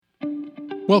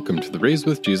Welcome to the Raised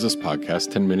with Jesus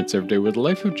podcast, 10 minutes every day where the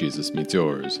life of Jesus meets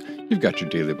yours. You've got your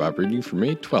daily Bible reading for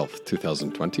May 12th,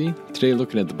 2020. Today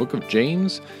looking at the book of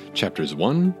James, chapters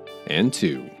 1 and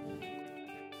 2.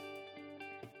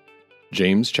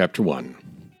 James chapter 1.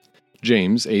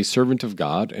 James, a servant of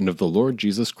God and of the Lord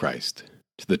Jesus Christ,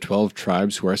 to the 12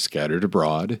 tribes who are scattered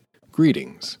abroad,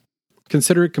 greetings.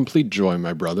 Consider it complete joy,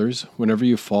 my brothers, whenever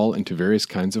you fall into various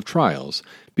kinds of trials,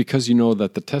 because you know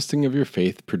that the testing of your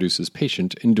faith produces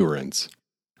patient endurance.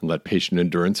 And let patient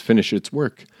endurance finish its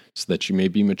work, so that you may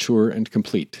be mature and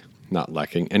complete, not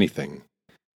lacking anything.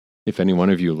 If any one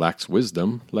of you lacks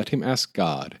wisdom, let him ask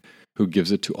God, who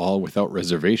gives it to all without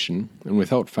reservation and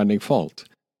without finding fault,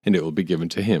 and it will be given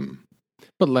to him.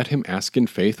 But let him ask in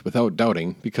faith without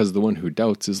doubting, because the one who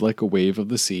doubts is like a wave of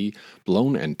the sea,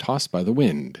 blown and tossed by the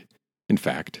wind. In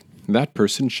fact, that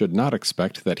person should not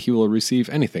expect that he will receive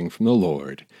anything from the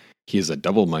Lord. He is a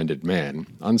double-minded man,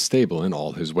 unstable in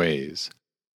all his ways.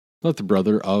 Let the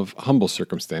brother of humble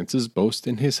circumstances boast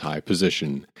in his high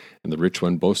position, and the rich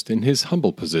one boast in his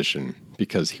humble position,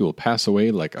 because he will pass away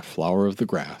like a flower of the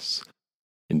grass.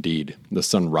 Indeed, the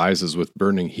sun rises with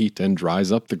burning heat and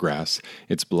dries up the grass,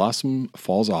 its blossom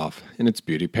falls off, and its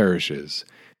beauty perishes.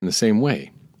 In the same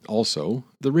way, also,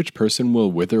 the rich person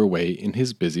will wither away in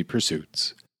his busy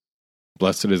pursuits.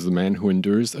 Blessed is the man who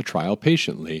endures a trial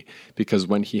patiently, because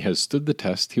when he has stood the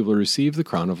test, he will receive the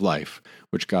crown of life,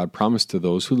 which God promised to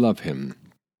those who love him.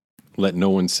 Let no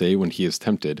one say when he is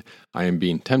tempted, I am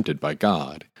being tempted by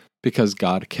God, because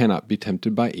God cannot be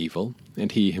tempted by evil,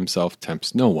 and he himself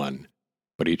tempts no one.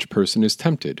 But each person is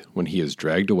tempted when he is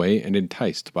dragged away and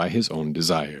enticed by his own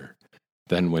desire.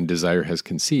 Then when desire has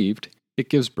conceived, it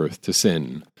gives birth to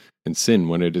sin, and sin,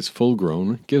 when it is full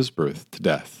grown, gives birth to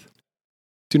death.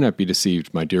 Do not be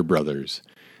deceived, my dear brothers.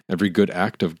 Every good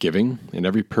act of giving and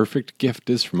every perfect gift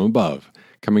is from above,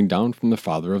 coming down from the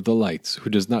Father of the lights, who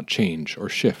does not change or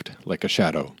shift like a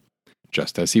shadow.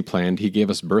 Just as he planned, he gave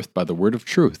us birth by the word of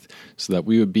truth, so that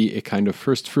we would be a kind of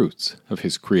first fruits of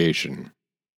his creation.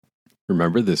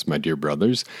 Remember this, my dear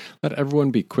brothers, let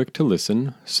everyone be quick to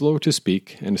listen, slow to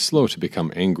speak, and slow to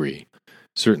become angry.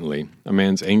 Certainly, a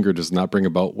man's anger does not bring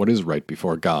about what is right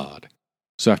before God.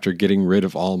 So after getting rid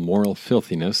of all moral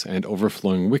filthiness and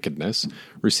overflowing wickedness,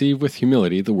 receive with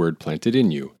humility the word planted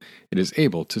in you. It is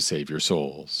able to save your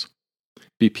souls.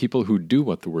 Be people who do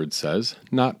what the word says,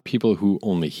 not people who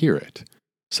only hear it.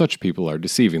 Such people are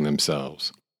deceiving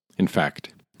themselves. In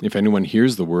fact, if anyone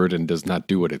hears the word and does not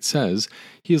do what it says,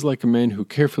 he is like a man who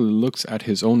carefully looks at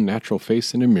his own natural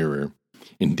face in a mirror.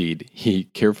 Indeed, he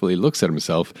carefully looks at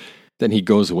himself, then he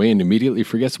goes away and immediately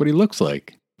forgets what he looks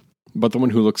like. But the one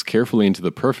who looks carefully into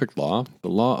the perfect law, the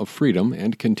law of freedom,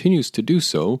 and continues to do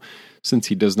so, since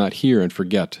he does not hear and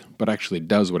forget, but actually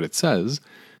does what it says,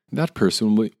 that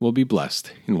person will be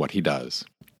blessed in what he does.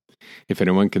 If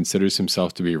anyone considers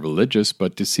himself to be religious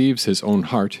but deceives his own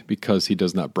heart because he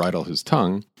does not bridle his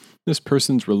tongue, this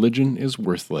person's religion is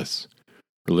worthless.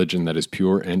 Religion that is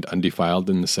pure and undefiled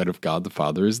in the sight of God the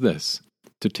Father is this: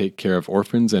 to take care of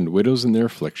orphans and widows in their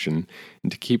affliction,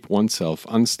 and to keep oneself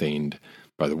unstained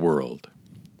by the world.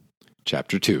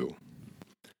 Chapter 2.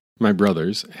 My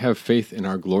brothers, have faith in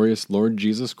our glorious Lord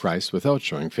Jesus Christ without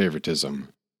showing favoritism.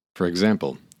 For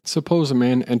example, suppose a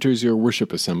man enters your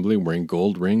worship assembly wearing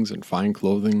gold rings and fine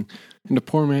clothing, and a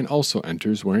poor man also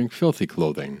enters wearing filthy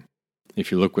clothing.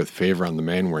 If you look with favor on the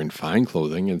man wearing fine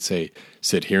clothing and say,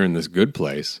 sit here in this good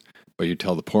place, but you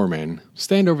tell the poor man,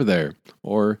 stand over there,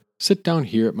 or sit down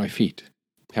here at my feet,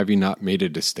 have you not made a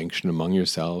distinction among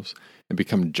yourselves and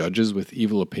become judges with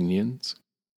evil opinions?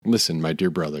 Listen, my dear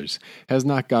brothers, has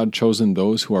not God chosen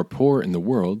those who are poor in the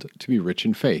world to be rich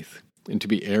in faith, and to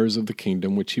be heirs of the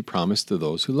kingdom which he promised to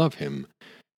those who love him?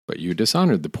 But you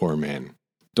dishonored the poor man.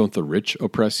 Don't the rich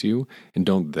oppress you, and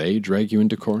don't they drag you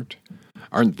into court?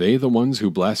 Aren't they the ones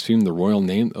who blaspheme the royal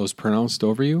name that was pronounced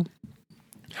over you?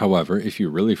 However, if you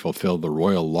really fulfill the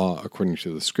royal law according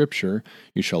to the Scripture,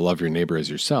 you shall love your neighbor as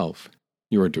yourself,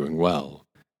 you are doing well.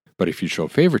 But if you show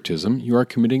favoritism, you are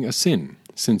committing a sin,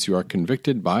 since you are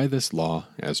convicted by this law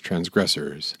as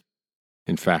transgressors.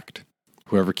 In fact,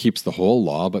 whoever keeps the whole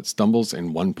law but stumbles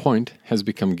in one point has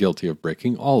become guilty of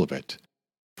breaking all of it.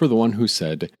 For the one who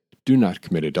said, do not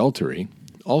commit adultery,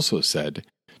 also said,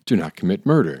 do not commit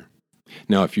murder.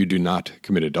 Now if you do not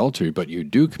commit adultery, but you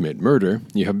do commit murder,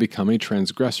 you have become a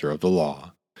transgressor of the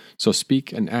law. So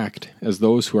speak and act as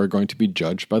those who are going to be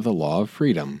judged by the law of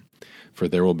freedom. For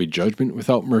there will be judgment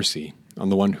without mercy on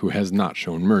the one who has not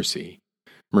shown mercy.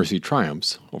 Mercy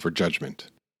triumphs over judgment.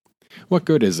 What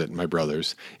good is it, my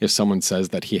brothers, if someone says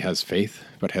that he has faith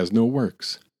but has no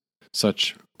works?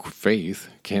 Such faith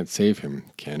can't save him,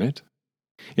 can it?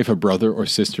 If a brother or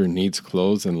sister needs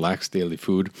clothes and lacks daily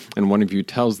food, and one of you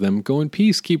tells them, "Go in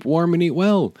peace, keep warm and eat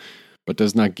well," but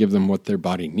does not give them what their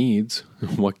body needs,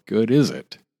 what good is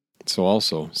it? So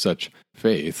also, such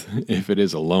faith, if it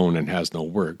is alone and has no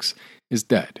works, is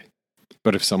dead.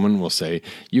 But if someone will say,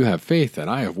 "You have faith and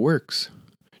I have works,"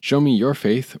 show me your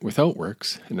faith without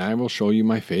works, and I will show you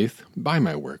my faith by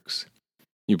my works.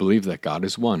 You believe that God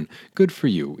is one. Good for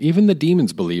you. Even the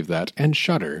demons believe that and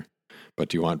shudder. But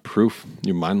do you want proof,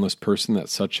 you mindless person, that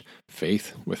such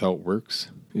faith without works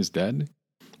is dead?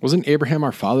 Wasn't Abraham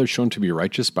our father shown to be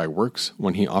righteous by works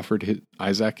when he offered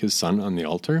Isaac his son on the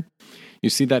altar? You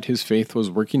see that his faith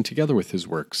was working together with his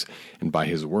works, and by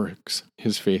his works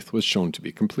his faith was shown to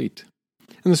be complete.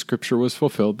 And the scripture was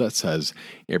fulfilled that says,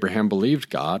 "Abraham believed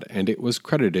God, and it was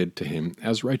credited to him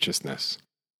as righteousness."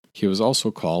 He was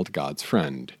also called God's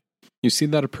friend. You see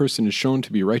that a person is shown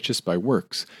to be righteous by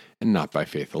works, and not by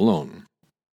faith alone.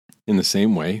 In the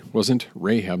same way, wasn't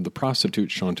Rahab the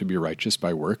prostitute shown to be righteous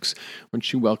by works when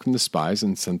she welcomed the spies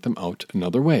and sent them out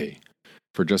another way?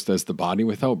 For just as the body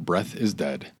without breath is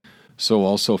dead, so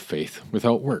also faith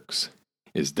without works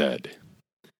is dead.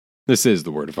 This is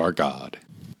the word of our God.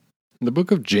 The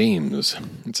book of James,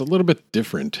 it's a little bit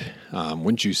different,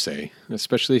 wouldn't you say?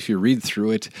 Especially if you read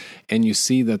through it and you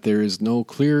see that there is no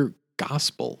clear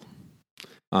gospel.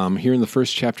 Here in the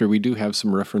first chapter, we do have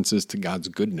some references to God's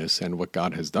goodness and what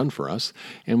God has done for us,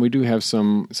 and we do have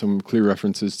some clear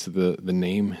references to the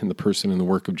name and the person and the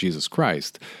work of Jesus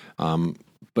Christ,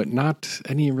 but not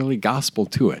any really gospel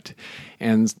to it.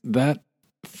 And that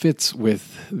fits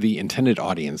with the intended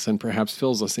audience and perhaps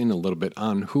fills us in a little bit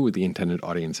on who the intended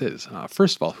audience is.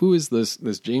 First of all, who is this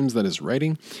James that is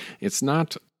writing? It's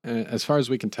not, as far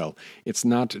as we can tell, it's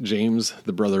not James,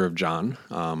 the brother of John,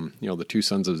 the two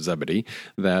sons of Zebedee,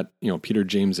 that, Peter,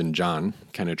 James, and John,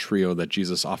 kind of trio that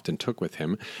Jesus often took with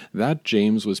him. That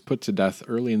James was put to death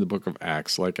early in the book of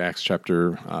Acts, like Acts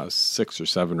chapter 6 or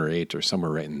 7 or 8 or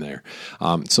somewhere right in there.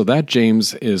 So that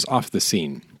James is off the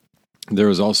scene. There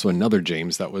was also another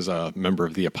James that was a member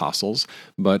of the apostles,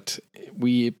 but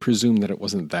we presume that it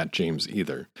wasn't that James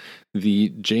either. The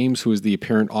James who is the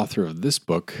apparent author of this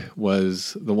book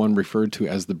was the one referred to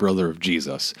as the brother of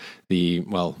Jesus,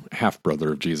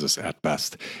 half-brother of Jesus at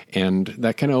best. And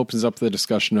that kind of opens up the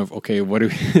discussion of, okay, what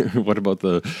about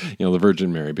the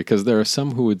Virgin Mary? Because there are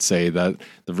some who would say that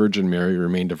the Virgin Mary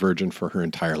remained a virgin for her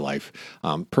entire life.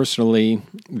 Personally,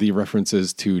 the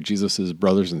references to Jesus's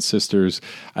brothers and sisters,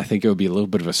 I think it would be a little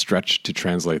bit of a stretch to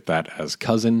translate that as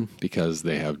cousin, because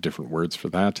they have different words for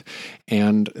that.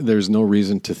 And there's no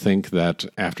reason to think that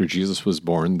after Jesus was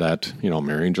born that,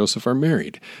 Mary and Joseph are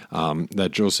married, that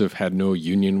Joseph had no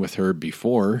union with her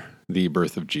before the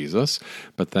birth of Jesus,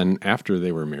 but then after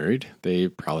they were married, they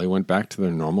probably went back to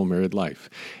their normal married life.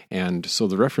 And so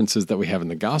the references that we have in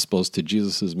the Gospels to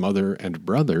Jesus' mother and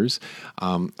brothers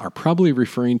are probably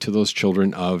referring to those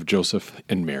children of Joseph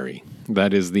and Mary.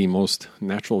 That is the most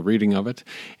natural reading of it.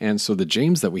 And so the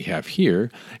James that we have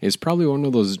here is probably one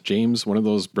of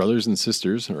those brothers and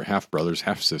sisters, or half-brothers,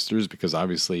 half-sisters, because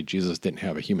obviously Jesus didn't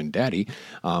have a human daddy,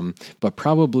 but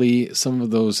probably some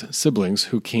of those siblings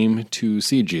who came to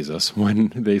see Jesus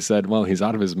when they said, well, he's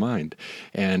out of his mind.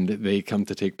 And they come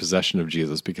to take possession of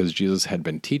Jesus because Jesus had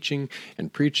been teaching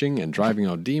and preaching and driving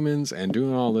out demons and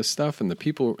doing all this stuff, and the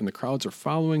people in the crowds are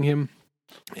following him.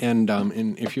 And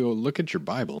if you look at your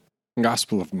Bible,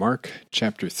 Gospel of Mark,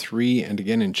 chapter 3, and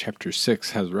again in chapter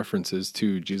 6, has references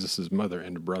to Jesus' mother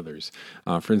and brothers.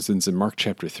 For instance, in Mark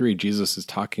chapter 3, Jesus is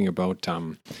talking about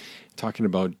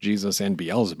Jesus and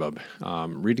Beelzebub.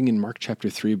 Reading in Mark chapter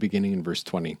 3, beginning in verse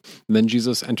 20. Then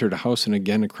Jesus entered a house, and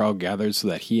again a crowd gathered so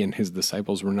that he and his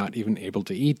disciples were not even able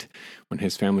to eat. When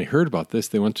his family heard about this,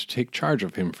 they went to take charge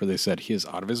of him, for they said, he is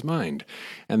out of his mind.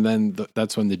 And then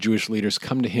that's when the Jewish leaders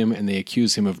come to him, and they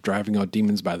accuse him of driving out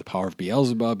demons by the power of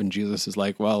Beelzebub. And Jesus is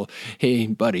like, well, hey,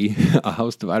 buddy, a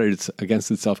house divided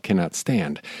against itself cannot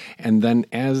stand. And then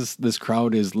as this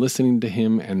crowd is listening to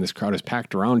him, and this crowd is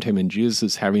packed around him, and Jesus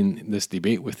is having this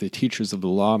debate with the teachers of the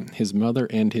law, his mother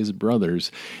and his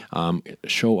brothers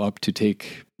show up to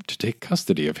take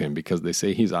custody of him because they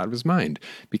say he's out of his mind.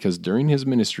 Because during his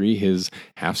ministry, his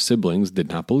half-siblings did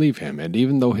not believe him. And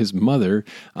even though his mother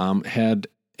had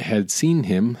seen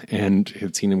him and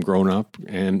had seen him grown up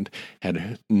and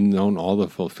had known all the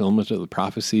fulfillment of the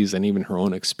prophecies and even her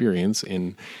own experience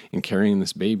in carrying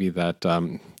this baby that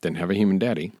didn't have a human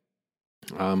daddy,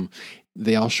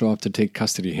 they all show up to take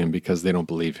custody of him because they don't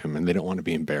believe him and they don't want to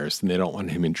be embarrassed and they don't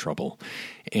want him in trouble.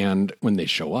 And when they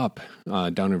show up,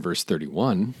 down in verse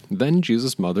 31, then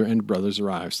Jesus' mother and brothers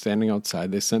arrived. Standing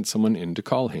outside, they sent someone in to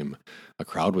call him. A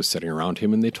crowd was sitting around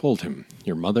him, and they told him,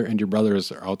 "Your mother and your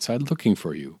brothers are outside looking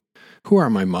for you." "Who are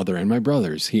my mother and my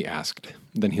brothers?" he asked.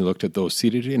 Then he looked at those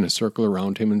seated in a circle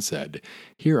around him and said,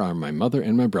 "Here are my mother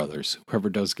and my brothers. Whoever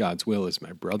does God's will is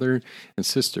my brother and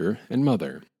sister and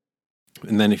mother."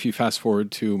 And then if you fast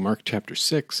forward to Mark chapter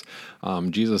 6,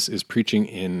 Jesus is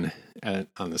preaching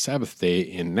on the Sabbath day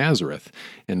in Nazareth.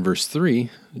 In verse 3,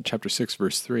 chapter 6,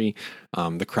 verse 3,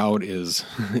 the crowd is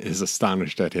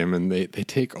astonished at him, and they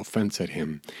take offense at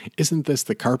him. "Isn't this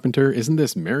the carpenter? Isn't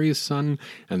this Mary's son?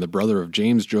 And the brother of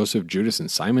James, Joseph, Judas,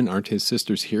 and Simon? Aren't his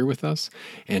sisters here with us?"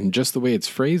 And just the way it's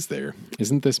phrased there,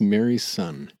 "Isn't this Mary's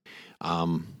son?"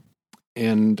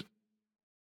 And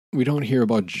we don't hear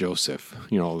about Joseph,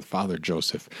 the father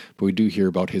Joseph, but we do hear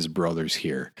about his brothers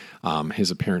here,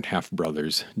 his apparent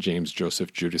half-brothers, James,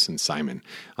 Joseph, Judas, and Simon.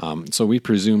 So we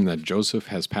presume that Joseph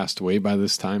has passed away by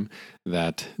this time,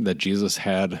 that Jesus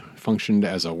had functioned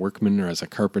as a workman or as a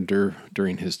carpenter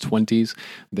during his 20s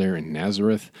there in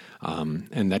Nazareth,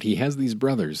 and that he has these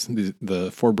brothers.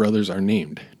 The four brothers are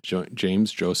named,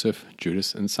 James, Joseph,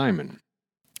 Judas, and Simon.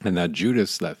 And that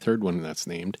Judas, that third one that's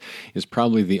named, is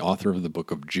probably the author of the book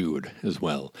of Jude as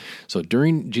well. So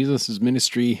during Jesus'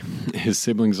 ministry, his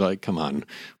siblings are like, "Come on,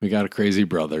 we got a crazy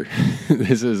brother.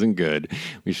 This isn't good.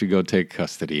 We should go take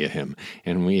custody of him."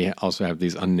 And we also have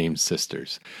these unnamed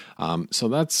sisters. So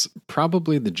that's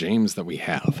probably the James that we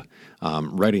have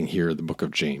writing here the book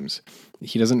of James.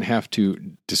 He doesn't have to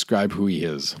describe who he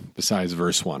is, besides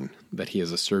verse 1, that he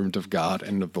is a servant of God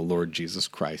and of the Lord Jesus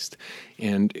Christ.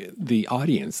 And the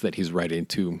audience that he's writing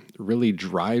to really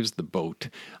drives the boat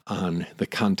on the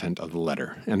content of the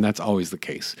letter. And that's always the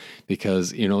case,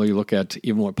 because, you look at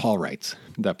even what Paul writes,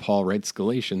 that Paul writes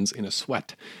Galatians in a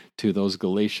sweat to those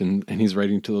Galatians, and he's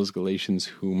writing to those Galatians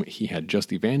whom he had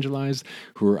just evangelized,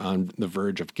 who were on the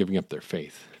verge of giving up their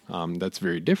faith. That's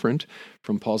very different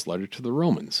from Paul's letter to the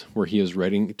Romans, where he is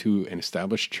writing to an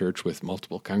established church with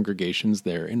multiple congregations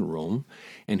there in Rome,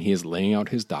 and he is laying out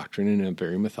his doctrine in a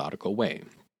very methodical way,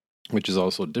 which is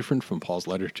also different from Paul's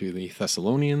letter to the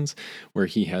Thessalonians, where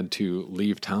he had to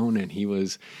leave town and he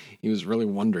was really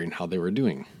wondering how they were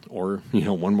doing. Or,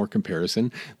 one more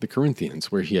comparison, the Corinthians,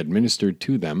 where he had ministered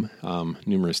to them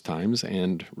numerous times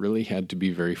and really had to be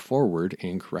very forward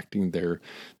in correcting their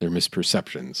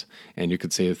misperceptions. And you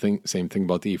could say the same thing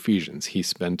about the Ephesians. He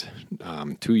spent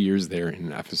 2 years there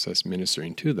in Ephesus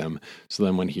ministering to them, so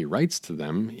then when he writes to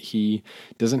them, he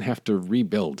doesn't have to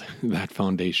rebuild that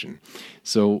foundation.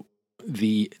 So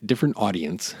the different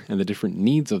audience and the different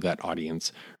needs of that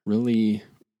audience really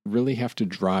have to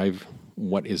drive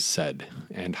what is said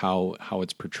and how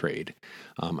it's portrayed.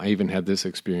 I even had this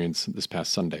experience this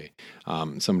past Sunday.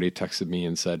 Somebody texted me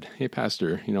and said, "Hey,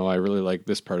 Pastor, I really like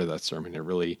this part of that sermon. It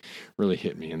really, really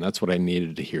hit me, and that's what I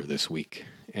needed to hear this week."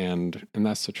 And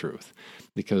that's the truth,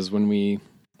 because when we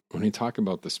talk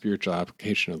about the spiritual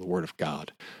application of the Word of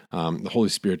God, the Holy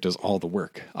Spirit does all the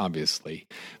work, obviously,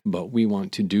 but we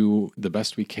want to do the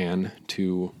best we can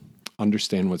to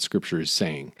understand what Scripture is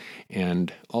saying,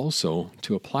 and also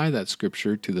to apply that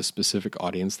Scripture to the specific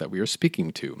audience that we are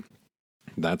speaking to.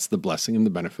 That's the blessing and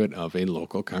the benefit of a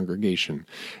local congregation.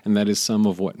 And that is some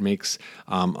of what makes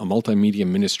a multimedia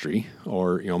ministry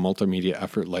or, multimedia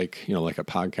effort like a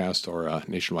podcast or a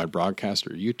nationwide broadcast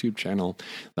or a YouTube channel.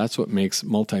 That's what makes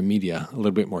multimedia a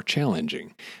little bit more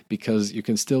challenging, because you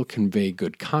can still convey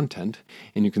good content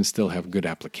and you can still have good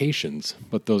applications,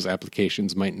 but those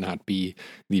applications might not be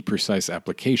the precise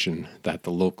application that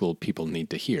the local people need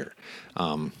to hear.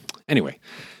 Anyway,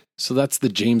 so that's the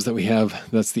James that we have.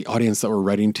 That's the audience that we're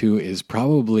writing to, is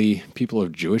probably people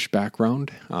of Jewish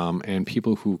background and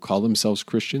people who call themselves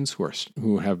Christians,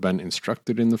 who have been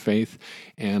instructed in the faith,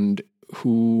 and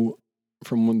who,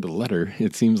 from the letter,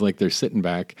 it seems like they're sitting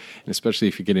back, and especially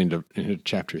if you get into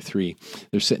chapter 3,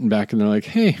 they're sitting back and they're like,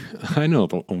 "Hey, I know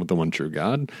the one true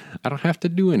God. I don't have to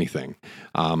do anything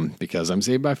because I'm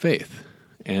saved by faith."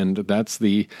 And that's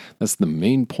the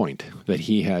main point that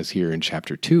he has here in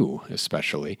chapter 2,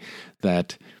 especially,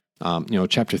 that,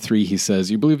 chapter 3, he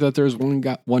says, "You believe that there is one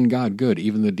God, good.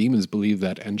 Even the demons believe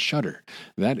that and shudder."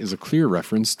 That is a clear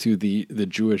reference to the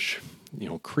Jewish,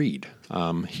 creed.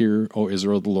 "Hear, O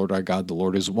Israel, the Lord our God, the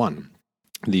Lord is one."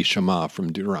 the Shema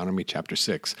from Deuteronomy chapter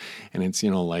 6. And it's,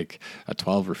 like a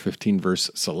 12 or 15 verse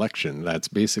selection. That's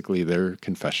basically their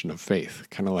confession of faith,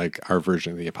 kind of like our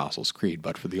version of the Apostles' Creed,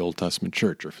 but for the Old Testament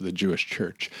church or for the Jewish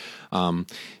church.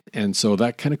 And so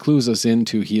that kind of clues us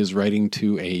into he is writing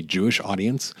to a Jewish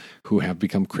audience who have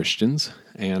become Christians.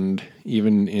 And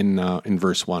even in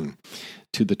verse 1,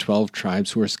 to the 12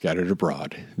 tribes who are scattered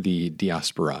abroad, the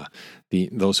diaspora,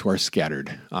 those who are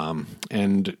scattered.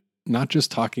 And not just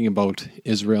talking about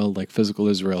Israel, like physical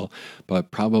Israel,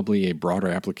 but probably a broader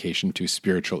application to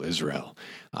spiritual Israel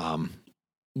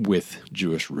with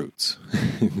Jewish roots,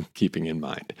 keeping in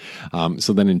mind.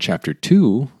 So then in chapter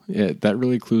 2, that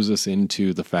really clues us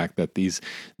into the fact that these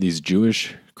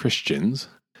Jewish Christians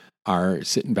are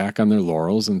sitting back on their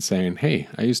laurels and saying, hey,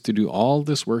 I used to do all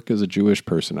this work as a Jewish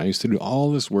person. I used to do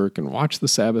all this work and watch the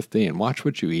Sabbath day and watch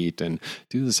what you eat and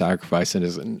do the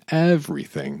sacrifices and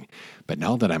everything. But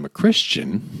now that I'm a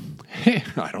Christian, hey,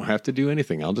 I don't have to do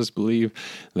anything. I'll just believe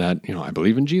that, I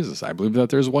believe in Jesus. I believe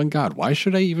that there's one God. Why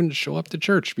should I even show up to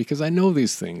church? Because I know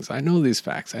these things. I know these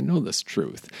facts. I know this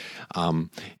truth.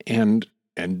 And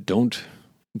don't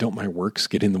my works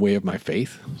get in the way of my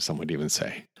faith? Some would even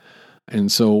say. And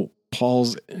so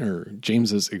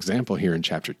James's example here in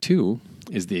chapter 2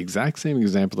 is the exact same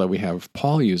example that we have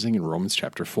Paul using in Romans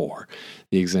chapter 4,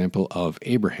 the example of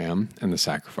Abraham and the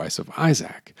sacrifice of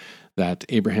Isaac, that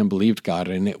Abraham believed God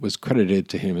and it was credited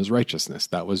to him as righteousness.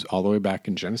 That was all the way back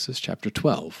in Genesis chapter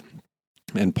 12.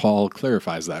 And Paul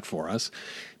clarifies that for us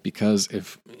because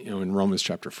if, in Romans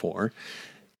chapter 4,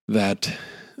 that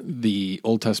the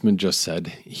Old Testament just said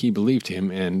he believed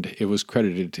him and it was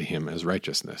credited to him as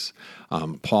righteousness.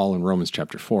 Paul in Romans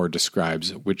chapter 4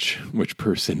 describes which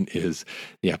person is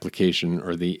the application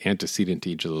or the antecedent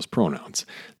to each of those pronouns,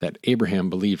 that Abraham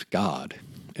believed God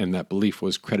and that belief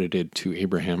was credited to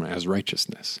Abraham as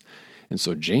righteousness. And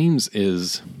so James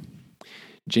is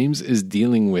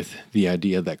dealing with the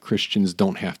idea that Christians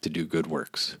don't have to do good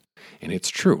works. And it's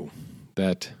true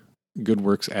that good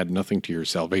works add nothing to your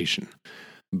salvation.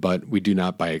 But we do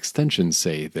not by extension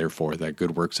say, therefore, that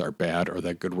good works are bad or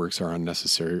that good works are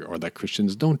unnecessary or that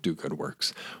Christians don't do good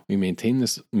works. We maintain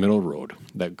this middle road,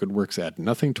 that good works add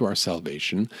nothing to our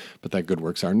salvation, but that good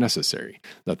works are necessary.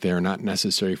 That they are not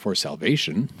necessary for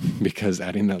salvation, because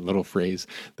adding that little phrase,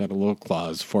 that little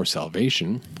clause for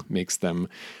salvation makes them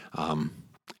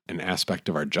an aspect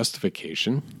of our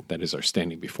justification, that is our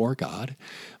standing before God,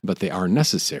 but they are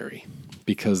necessary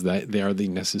because they are the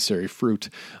necessary fruit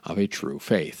of a true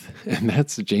faith. And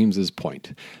that's James's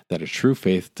point, that a true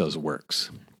faith does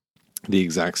works. The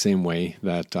exact same way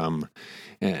that,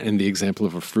 and the example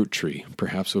of a fruit tree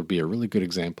perhaps would be a really good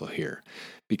example here,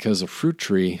 because a fruit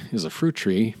tree is a fruit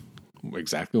tree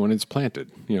exactly when it's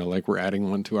planted. Like we're adding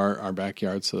one to our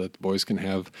backyard so that the boys can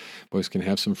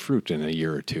have some fruit in a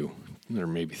year or two, or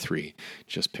maybe 3.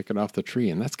 Just pick it off the tree,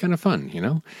 and that's kind of fun,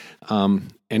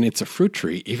 And it's a fruit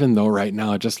tree, even though right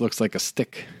now it just looks like a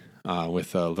stick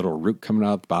with a little root coming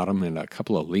out the bottom and a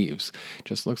couple of leaves.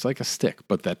 Just looks like a stick,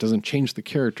 but that doesn't change the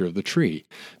character of the tree.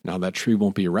 Now that tree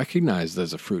won't be recognized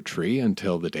as a fruit tree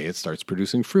until the day it starts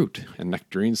producing fruit and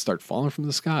nectarines start falling from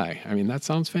the sky. I mean, that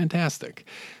sounds fantastic,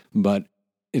 but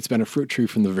it's been a fruit tree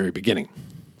from the very beginning.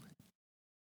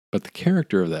 But the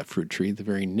character of that fruit tree, the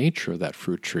very nature of that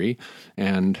fruit tree,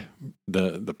 and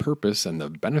the purpose and the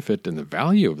benefit and the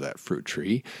value of that fruit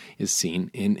tree is seen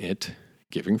in it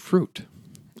giving fruit.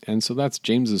 And so that's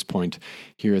James's point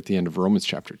here at the end of Romans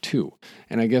chapter 2.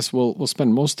 And I guess we'll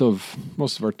spend most of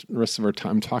our rest of our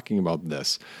time talking about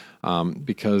this,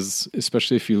 because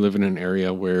especially if you live in an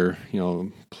area where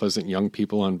pleasant young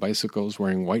people on bicycles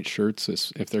wearing white shirts,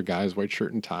 if they're guys, white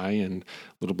shirt and tie and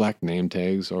little black name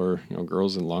tags, or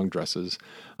girls in long dresses,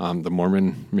 the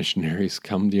Mormon missionaries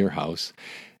come to your house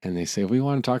and they say, "We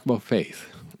want to talk about faith."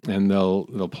 And they'll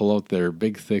pull out their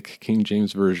big, thick King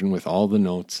James version with all the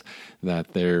notes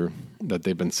that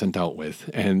they've been sent out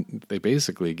with, and they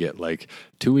basically get like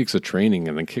 2 weeks of training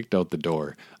and then kicked out the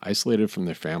door, isolated from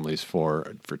their families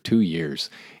for 2 years,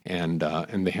 and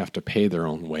they have to pay their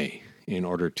own way in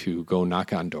order to go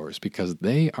knock on doors because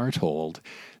they are told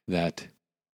that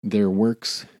their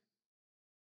works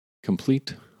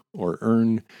complete or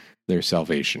earn their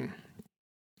salvation.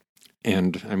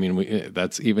 And I mean,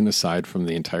 that's even aside from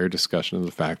the entire discussion of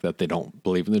the fact that they don't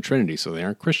believe in the Trinity, so they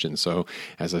aren't Christians. So,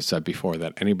 as I said before,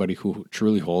 that anybody who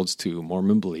truly holds to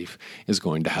Mormon belief is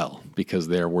going to hell because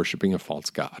they are worshiping a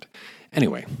false god.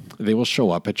 Anyway, they will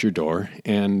show up at your door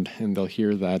and they'll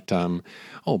hear that,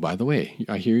 oh, by the way,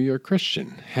 I hear you're a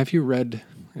Christian. Have you read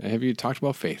Have you talked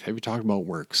about faith? Have you talked about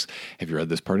works? Have you read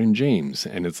this part in James?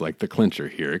 And it's like the clincher.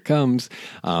 Here it comes.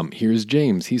 Here's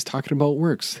James. He's talking about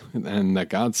works. And that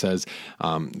God says,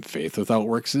 faith without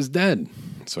works is dead.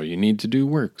 So you need to do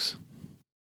works.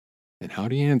 And how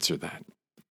do you answer that?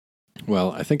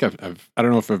 Well, I think I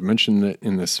don't know if I've mentioned it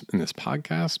in this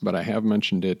podcast, but I have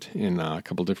mentioned it in a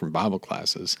couple different Bible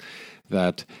classes,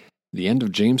 that the end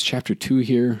of James chapter 2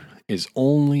 here is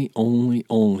only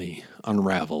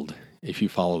unraveled if you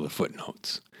follow the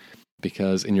footnotes.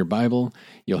 Because in your Bible,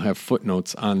 you'll have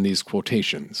footnotes on these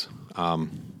quotations.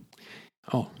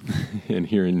 And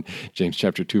here in James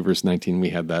chapter 2, verse 19,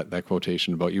 we had that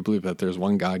quotation about, you believe that there's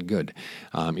one God, good.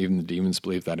 Even the demons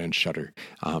believe that and shudder.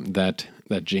 That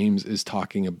James is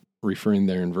referring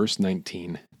there in verse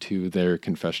 19 to their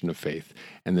confession of faith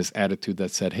and this attitude that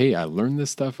said, hey, I learned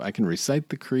this stuff. I can recite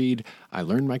the creed. I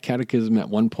learned my catechism at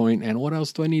one point. And what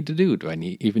else do I need to do? Do I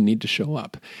even need to show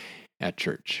up at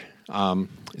church?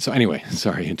 So anyway,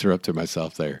 sorry, interrupted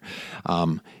myself there.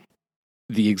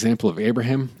 The example of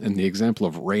Abraham and the example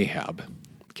of Rahab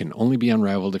can only be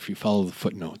unraveled if you follow the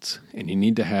footnotes. And you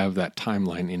need to have that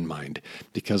timeline in mind,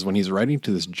 because when he's writing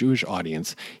to this Jewish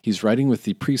audience, he's writing with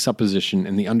the presupposition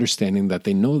and the understanding that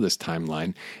they know this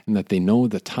timeline and that they know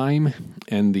the time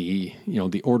and the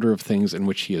order of things in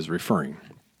which he is referring.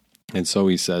 And so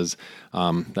he says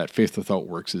that faith without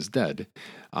works is dead.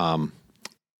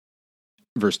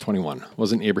 Verse 21,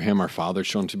 wasn't Abraham our father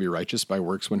shown to be righteous by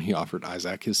works when he offered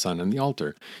Isaac his son on the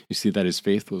altar? You see that his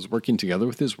faith was working together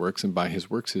with his works, and by his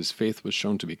works his faith was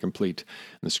shown to be complete.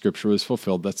 And the scripture was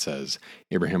fulfilled that says,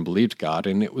 Abraham believed God,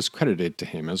 and it was credited to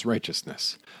him as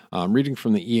righteousness. Reading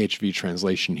from the EHV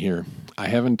translation here, I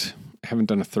haven't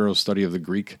done a thorough study of the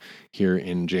Greek here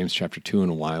in James chapter 2 in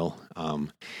a while.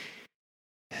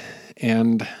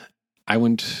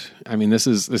 This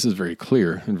is very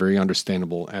clear and very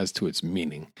understandable as to its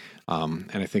meaning. And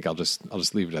I think I'll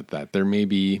just leave it at that. There may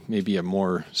be a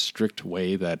more strict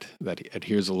way that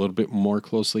adheres a little bit more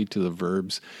closely to the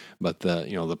verbs, but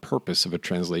the purpose of a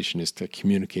translation is to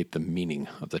communicate the meaning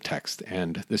of the text,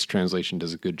 and this translation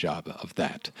does a good job of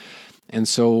that. And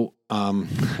so,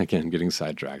 again, getting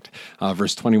sidetracked.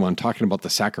 Verse 21, talking about the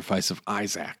sacrifice of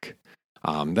Isaac.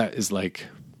 That is like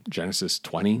Genesis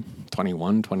 20,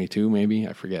 21, 22, maybe.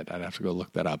 I forget. I'd have to go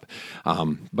look that up.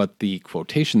 But the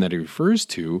quotation that he refers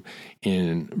to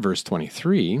in verse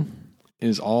 23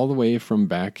 is all the way from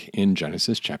back in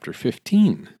Genesis chapter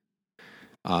 15.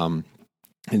 And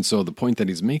so the point that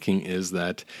he's making is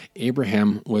that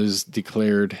Abraham was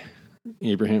declared,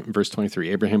 verse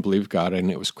 23, Abraham believed God and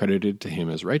it was credited to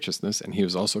him as righteousness, and he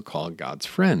was also called God's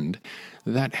friend.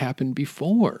 That happened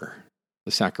before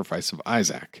the sacrifice of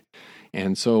Isaac.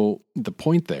 And so the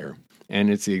point there, and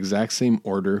it's the exact same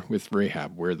order with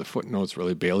Rahab, where the footnotes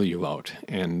really bail you out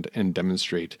and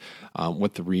demonstrate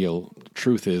what the real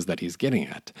truth is that he's getting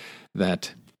at,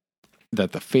 that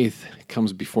the faith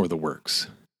comes before the works,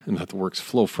 and that the works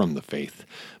flow from the faith,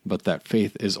 but that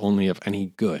faith is only of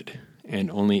any good,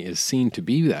 and only is seen to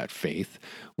be that faith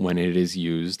when it is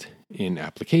used in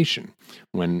application.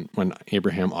 When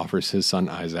Abraham offers his son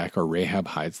Isaac, or Rahab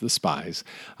hides the spies,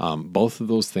 both of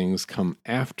those things come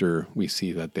after we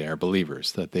see that they are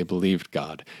believers, that they believed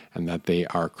God, and that they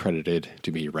are credited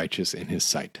to be righteous in his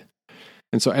sight.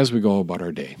 And so as we go about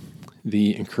our day,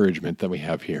 the encouragement that we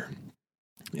have here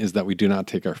is that we do not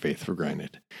take our faith for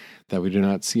granted, that we do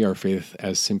not see our faith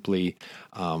as simply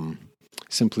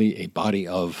a body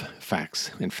of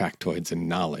facts and factoids and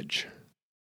knowledge,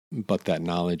 but that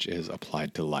knowledge is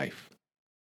applied to life,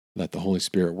 that the Holy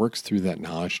Spirit works through that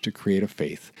knowledge to create a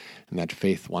faith, and that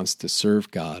faith wants to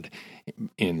serve God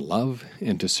in love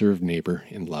and to serve neighbor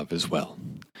in love as well.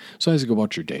 So as you go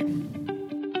about your day,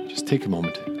 just take a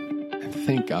moment and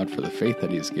thank God for the faith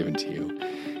that he has given to you,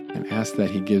 and ask that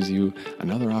he gives you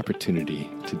another opportunity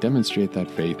to demonstrate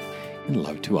that faith in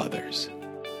love to others.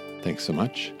 Thanks so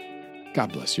much.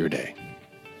 God bless your day.